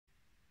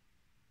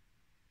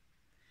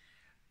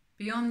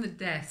Beyond the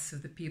deaths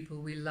of the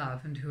people we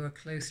love and who are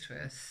close to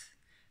us,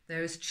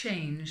 there is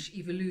change,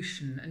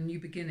 evolution, and new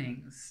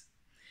beginnings.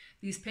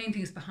 These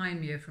paintings behind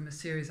me are from a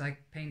series I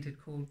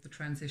painted called the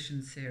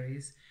Transition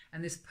series,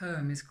 and this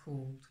poem is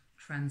called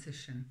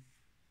Transition.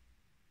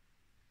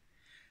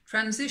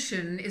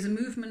 Transition is a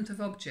movement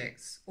of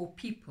objects or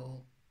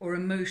people or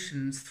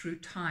emotions through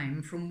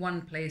time from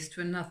one place to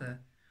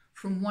another,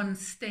 from one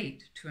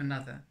state to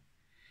another.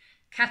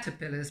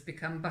 Caterpillars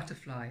become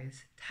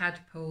butterflies,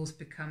 tadpoles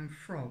become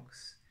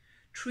frogs,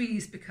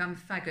 trees become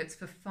faggots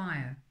for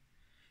fire,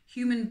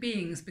 human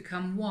beings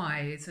become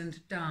wise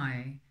and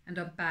die and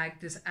are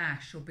bagged as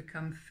ash or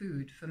become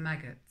food for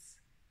maggots.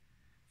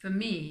 For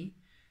me,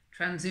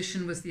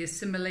 transition was the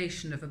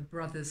assimilation of a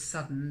brother's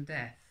sudden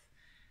death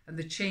and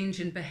the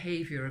change in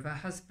behaviour of a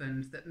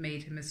husband that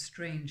made him a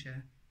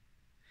stranger.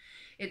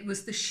 It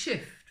was the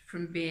shift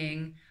from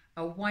being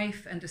a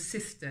wife and a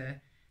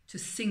sister to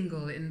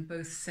single in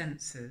both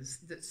senses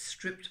that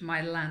stripped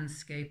my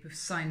landscape of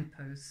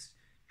signposts,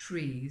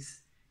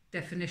 trees,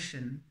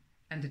 definition,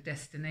 and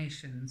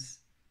destinations.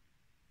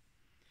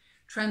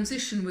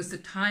 Transition was the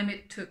time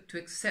it took to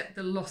accept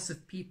the loss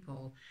of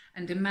people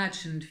and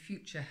imagined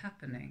future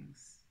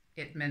happenings.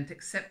 It meant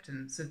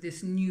acceptance of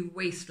this new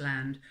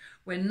wasteland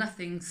where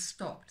nothing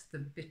stopped the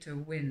bitter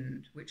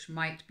wind, which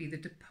might be the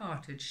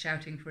departed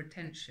shouting for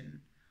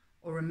attention,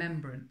 or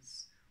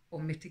remembrance,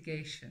 or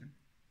mitigation.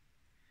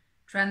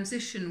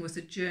 Transition was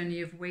a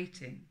journey of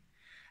waiting,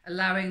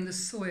 allowing the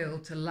soil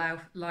to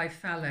lie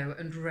fallow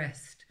and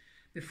rest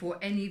before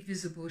any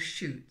visible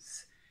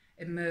shoots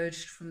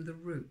emerged from the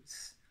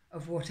roots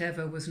of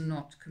whatever was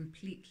not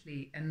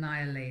completely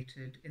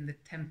annihilated in the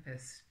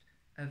tempest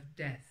of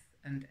death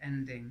and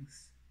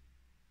endings.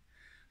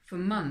 For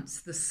months,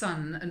 the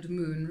sun and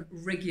moon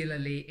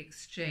regularly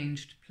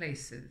exchanged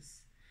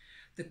places.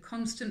 The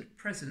constant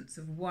presence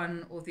of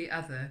one or the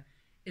other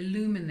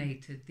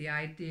illuminated the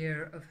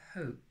idea of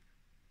hope,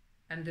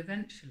 and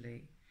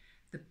eventually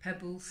the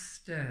pebbles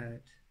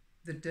stirred,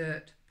 the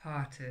dirt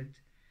parted,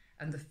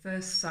 and the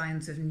first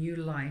signs of new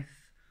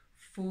life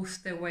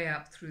forced their way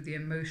up through the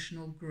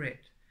emotional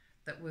grit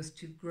that was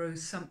to grow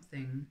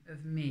something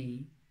of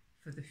me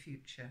for the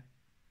future.